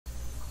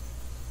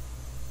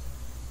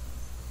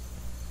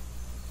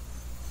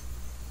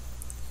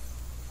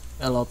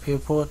Hello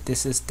people,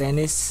 this is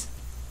Dennis,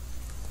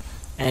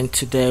 and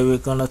today we're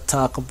gonna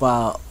talk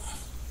about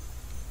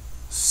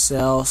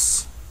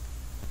sales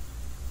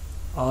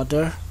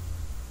order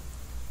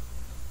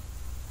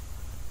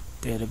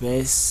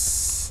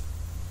database.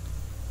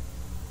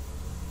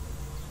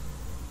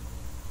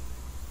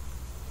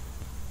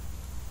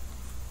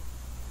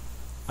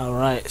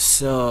 Alright,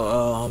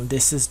 so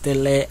this is the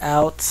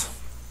layout.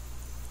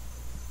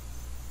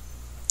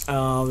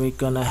 We're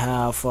gonna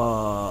have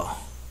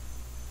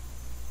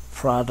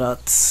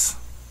products,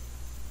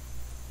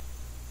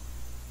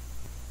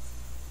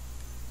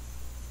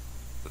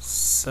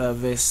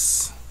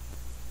 service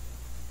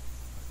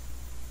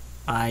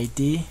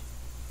ID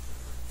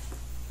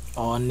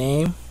or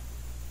name,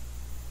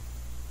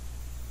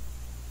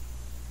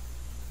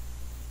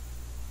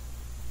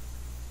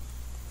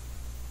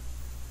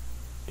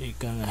 you're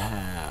gonna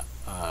have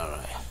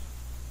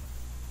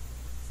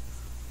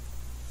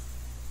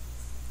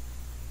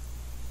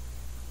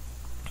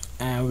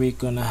and we're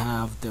gonna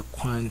have the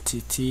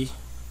quantity,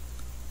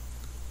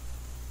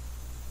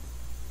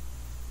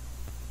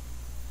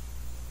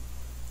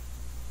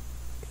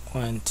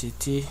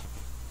 quantity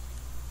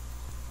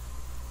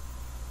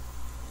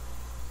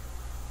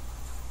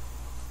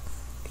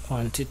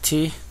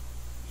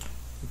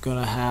we're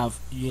gonna have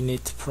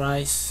unit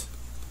price,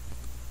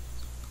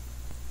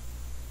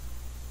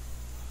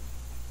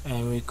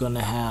 and we're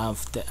gonna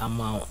have the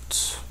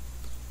amount.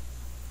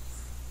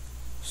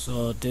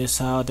 So this is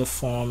how the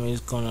form is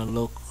gonna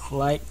look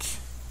like,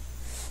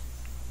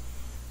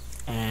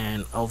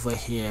 and over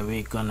here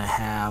we're gonna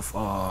have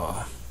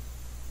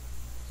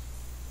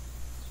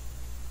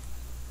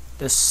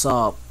the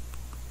sub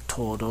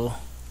total.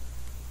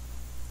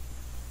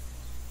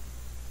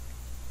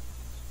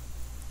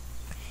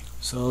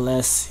 So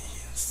let's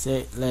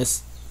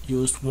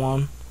use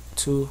 1,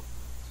 2,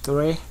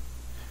 3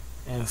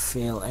 and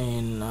fill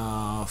in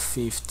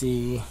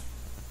 50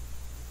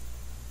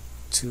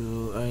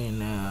 to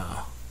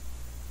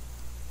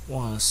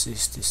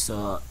 160,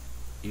 so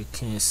you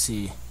can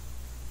see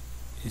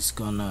it's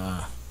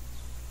gonna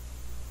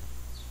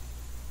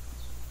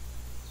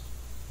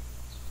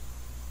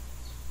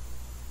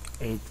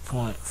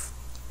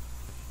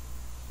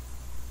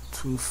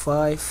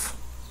 $8.25.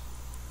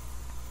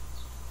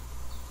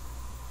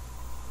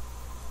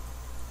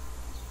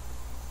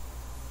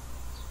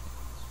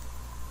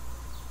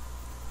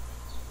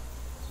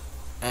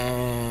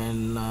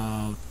 And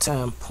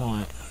 10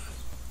 point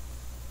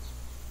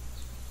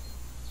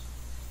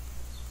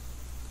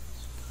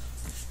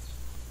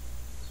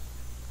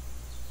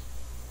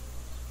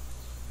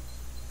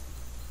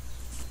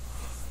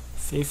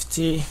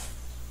 $50.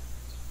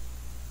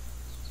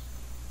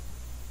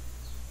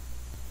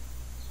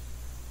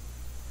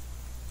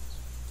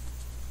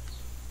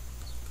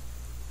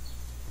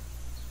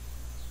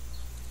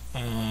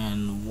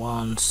 And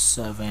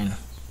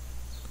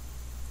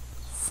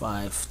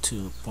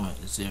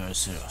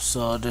 1752.00.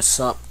 So the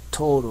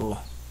subtotal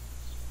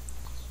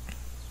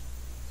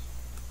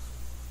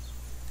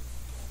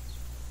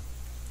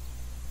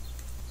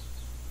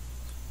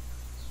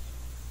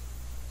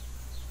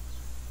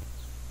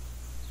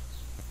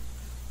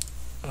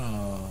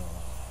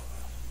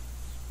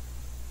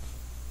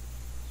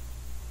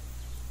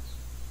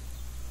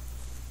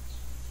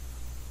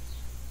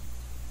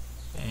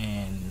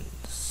and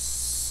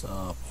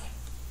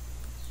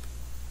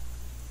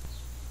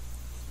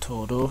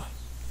subtotal,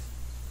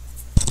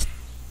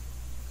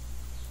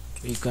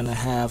 we're gonna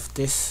have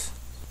this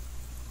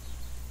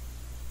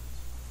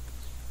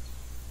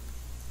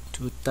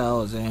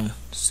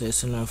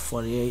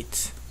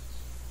 2,648.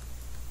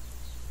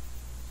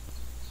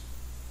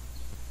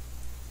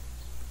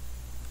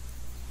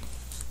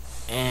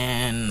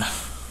 And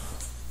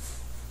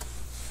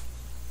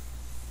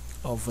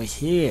over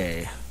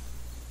here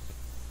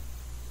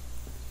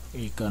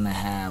we're gonna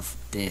have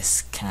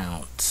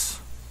discount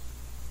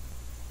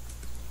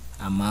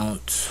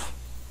amount,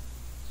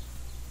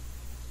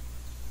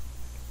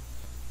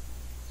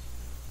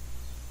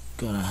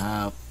 gonna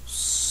have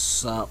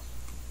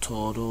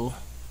subtotal,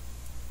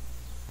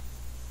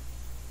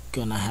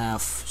 gonna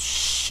have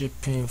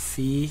shipping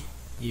fee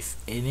if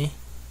any,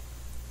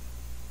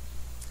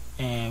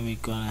 and we're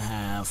gonna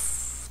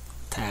have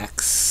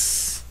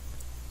tax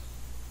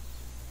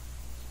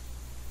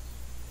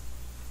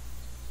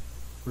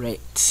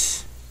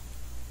rate,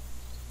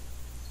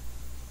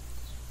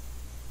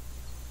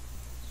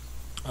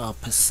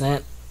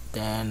 percent,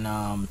 then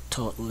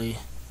total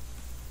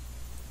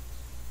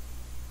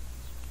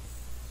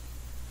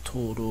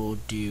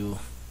due.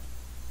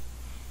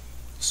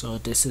 So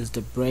this is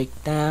the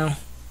breakdown,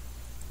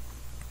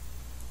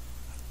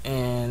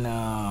 and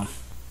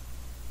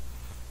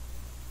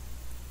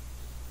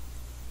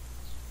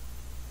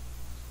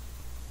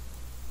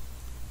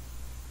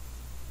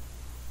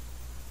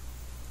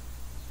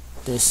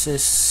this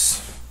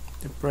is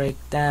the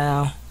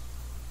breakdown.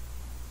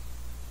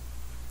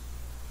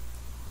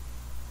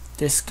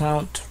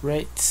 Discount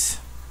rates,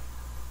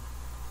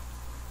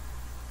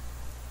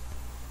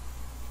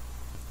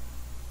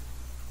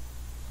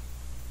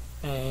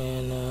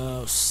 and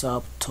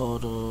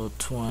subtotal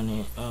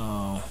 20.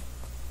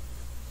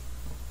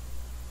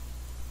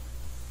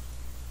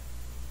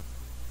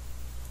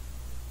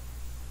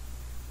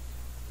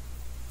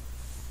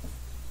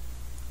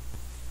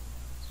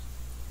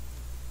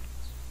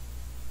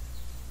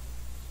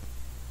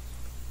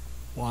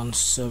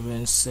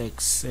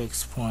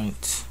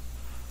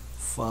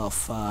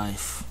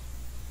 1766.45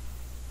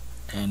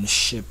 and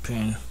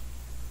shipping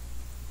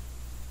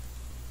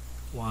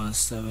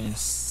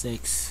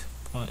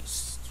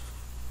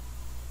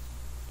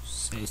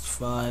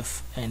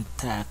 176.65 and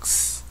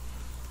tax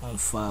on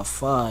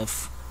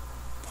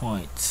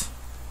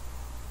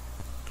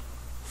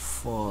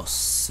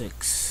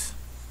 55.46.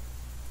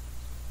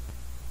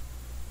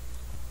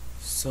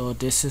 So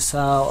this is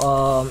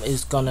how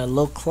it's gonna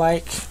look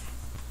like,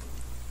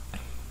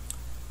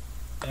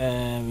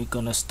 and we're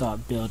gonna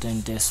start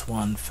building this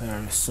one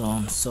very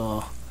soon.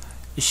 So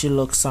it should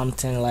look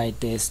something like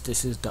this.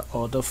 This is the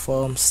order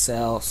form: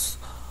 sales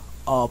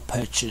or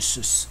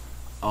purchases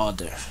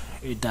order,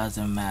 it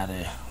doesn't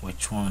matter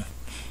which one.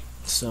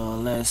 So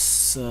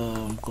let's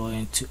go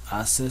into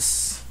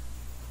access,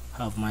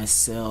 have my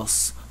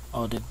sales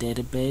order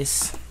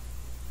database,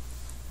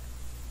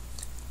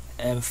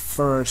 and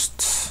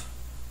first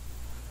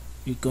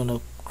we're gonna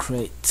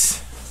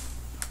create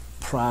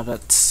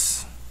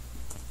products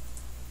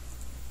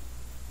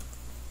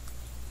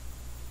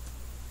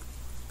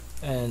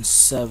and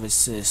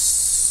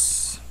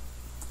services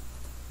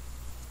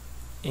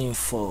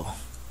info,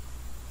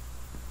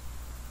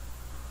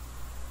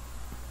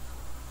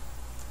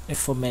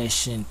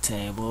 information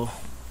table.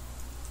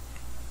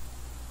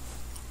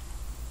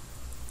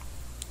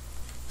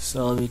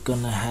 So we're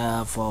gonna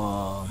have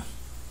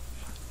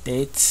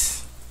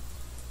date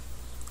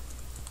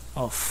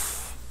of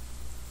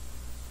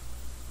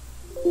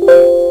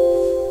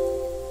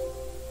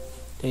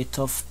date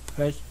of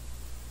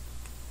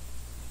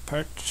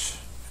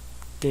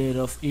date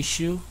of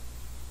issue,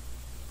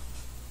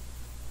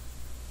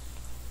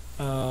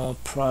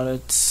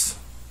 products,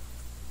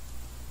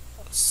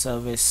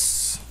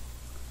 service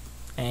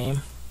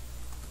name.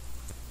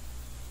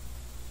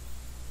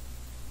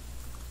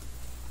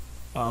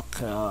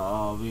 Okay,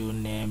 we'll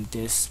name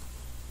this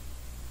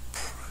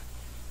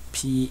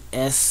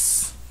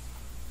PS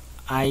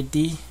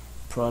ID,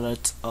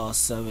 product or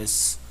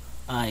service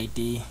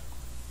ID.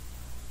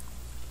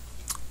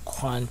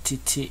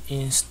 Quantity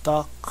in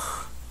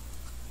stock,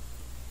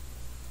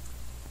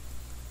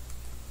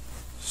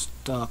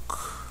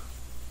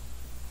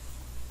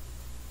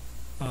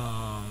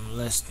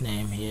 let's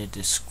name here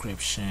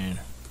description,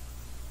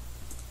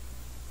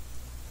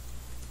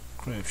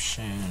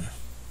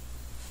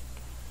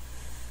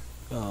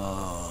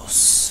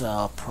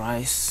 sell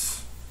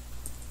price,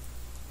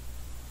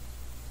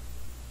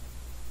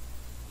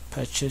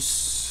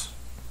 purchase,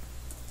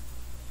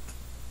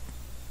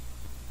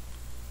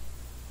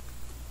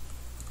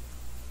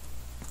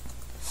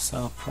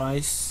 sell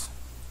price,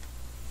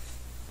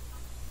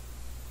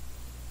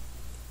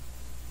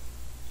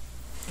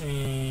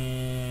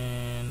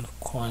 and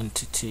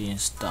quantity in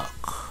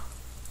stock.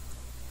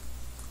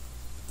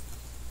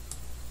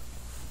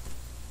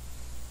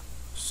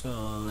 So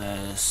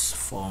let's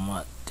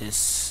format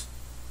this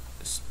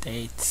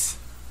state.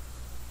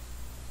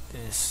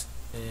 This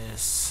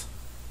is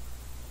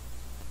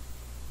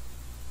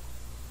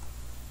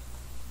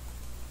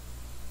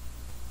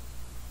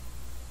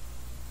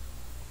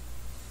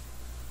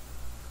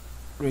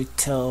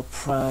retail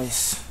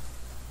price,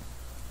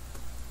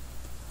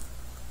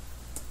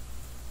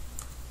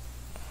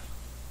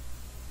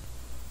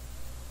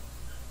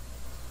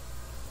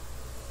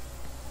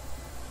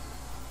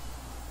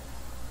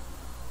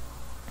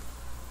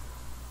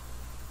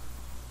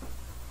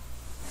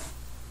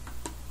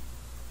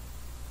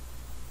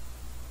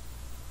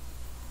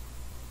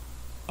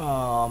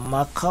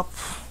 markup,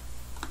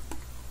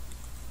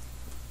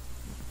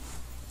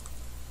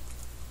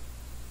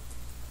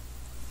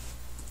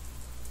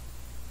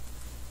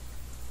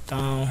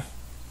 down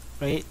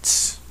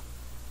rates,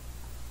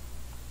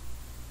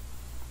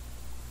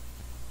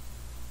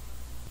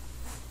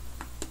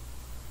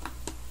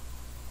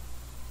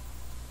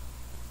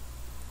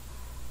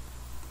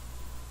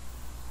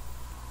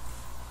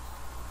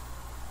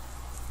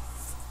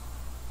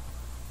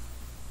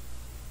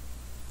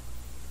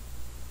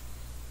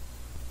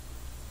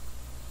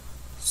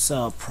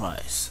 sell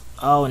price.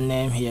 I'll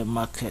name here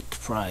market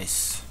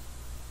price,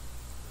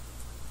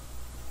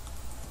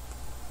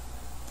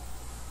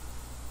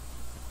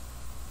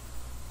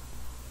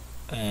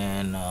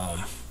 and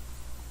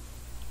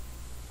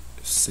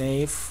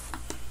save,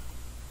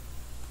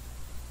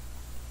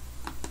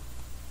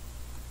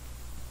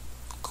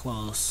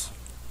 close.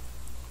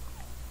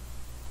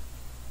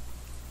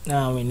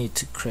 Now we need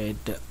to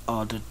create the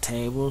order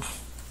table.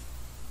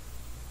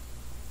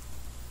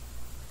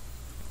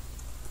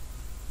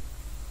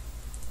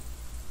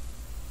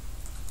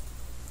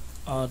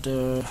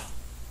 Order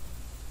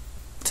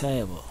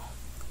table.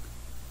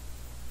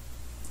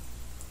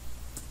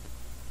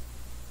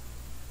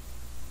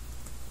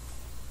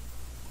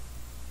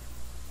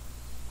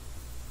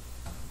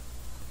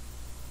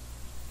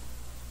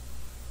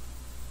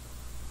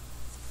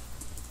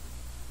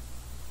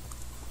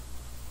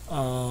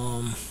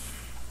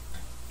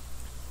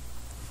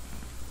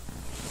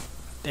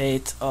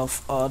 date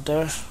of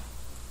order,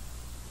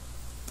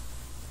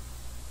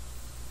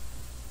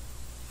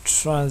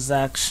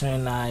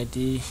 transaction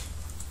ID,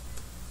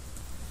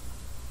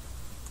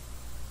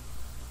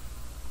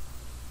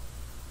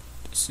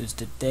 this is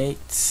the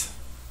date,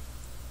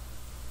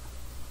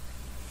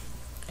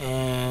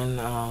 and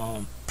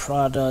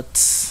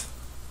products,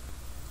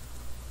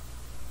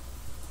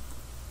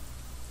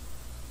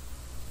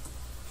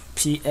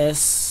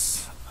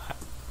 PS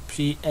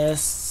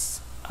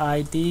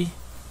ID,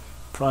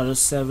 product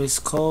service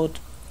code,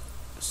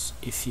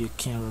 if you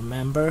can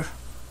remember.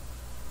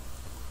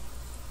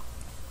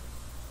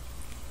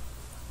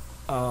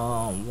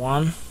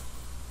 One,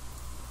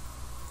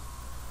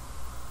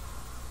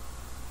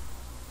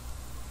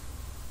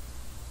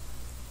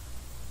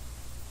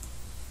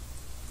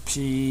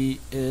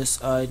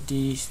 PS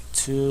ID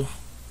 2,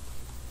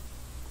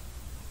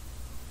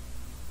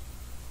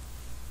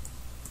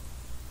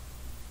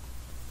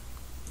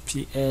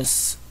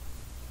 PS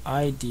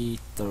ID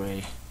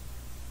 3.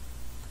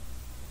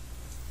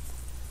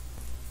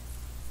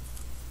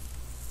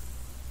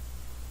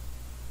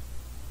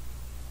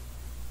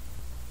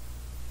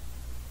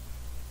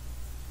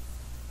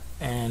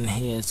 And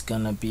here it's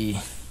gonna be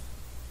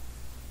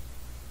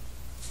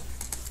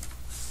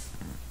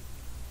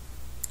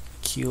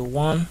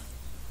Q1,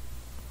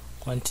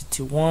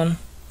 quantity 1,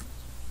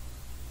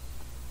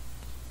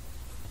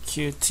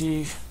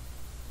 QT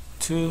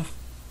 2,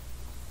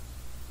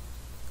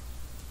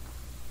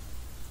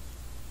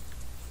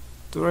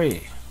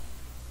 3,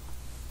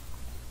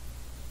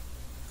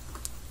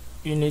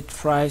 unit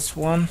price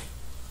 1,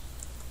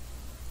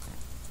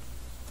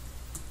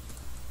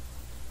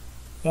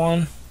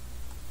 1,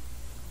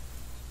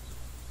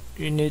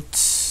 unit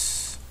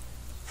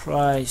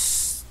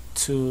price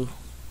 2,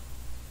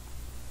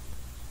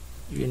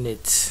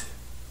 unit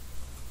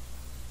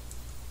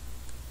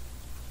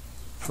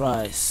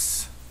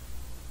price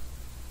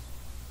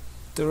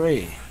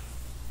 3.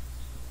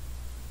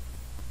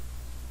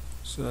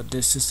 So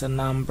this is a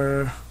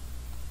number,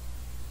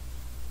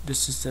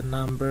 this is a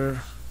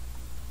number,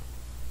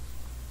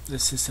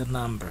 this is a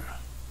number,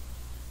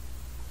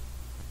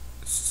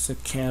 this is a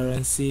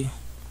currency,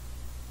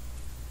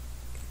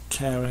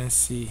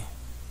 currency,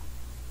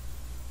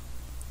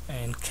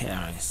 and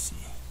currency.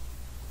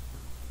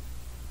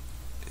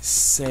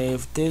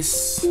 Save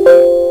this.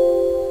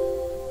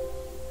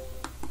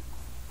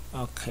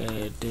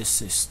 Okay,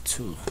 this is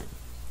 2.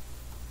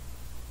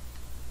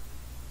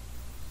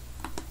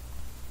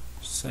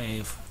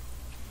 Save.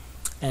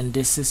 And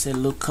this is a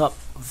lookup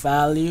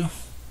value.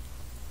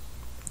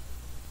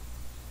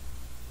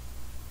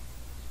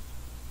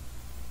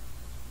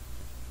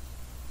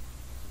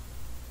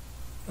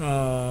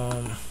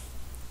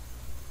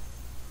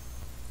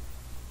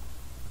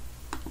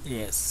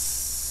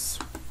 Yes,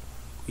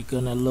 we're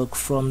gonna look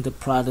from the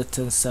product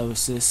and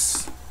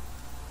services,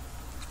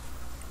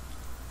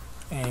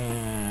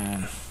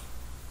 and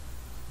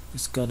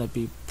it's gonna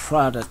be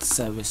product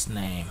service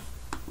name.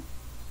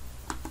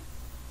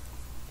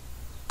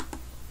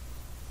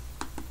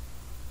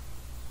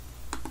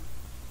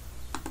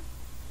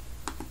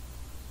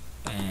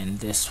 And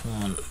this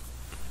one,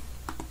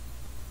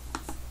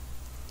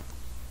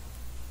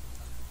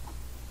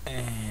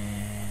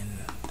 and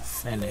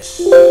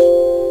finish.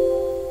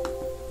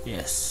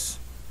 Yes,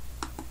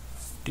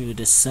 do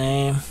the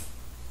same.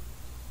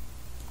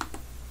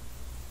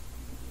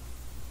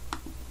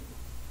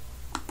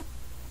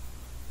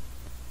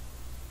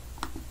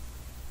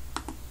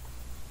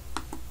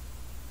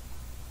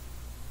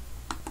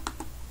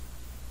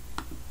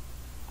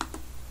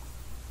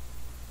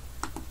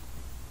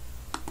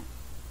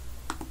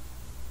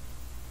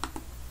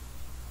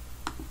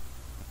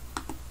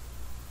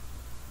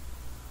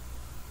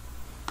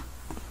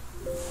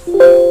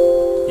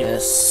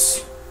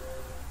 Yes,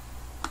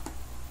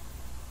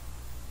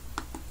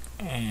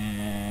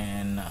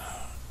 and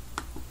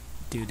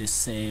do the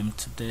same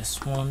to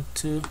this one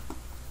too.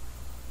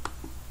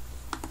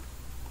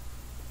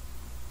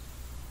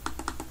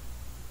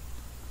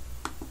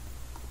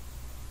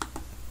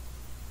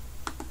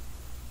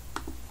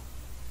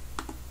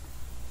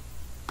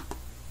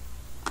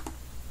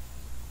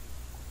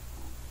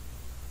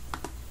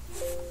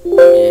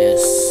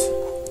 Yes,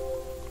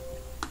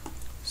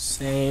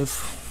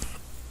 save.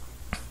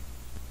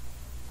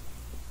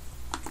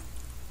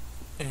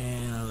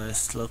 And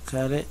let's look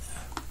at it.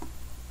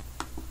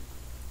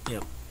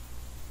 Yep.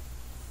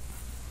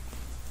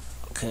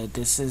 Okay,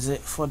 this is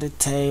it for the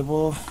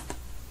table.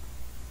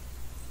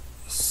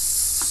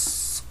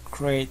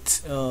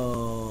 Create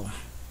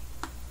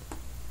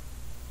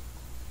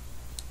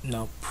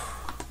nope.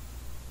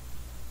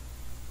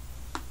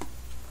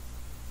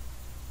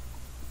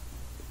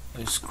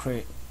 Let's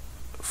create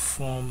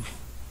from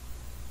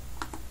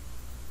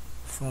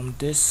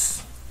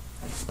this.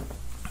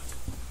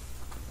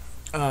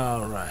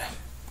 Alright,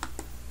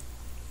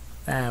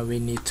 and we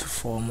need to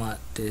format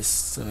this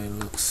so it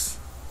looks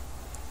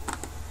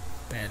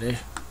better.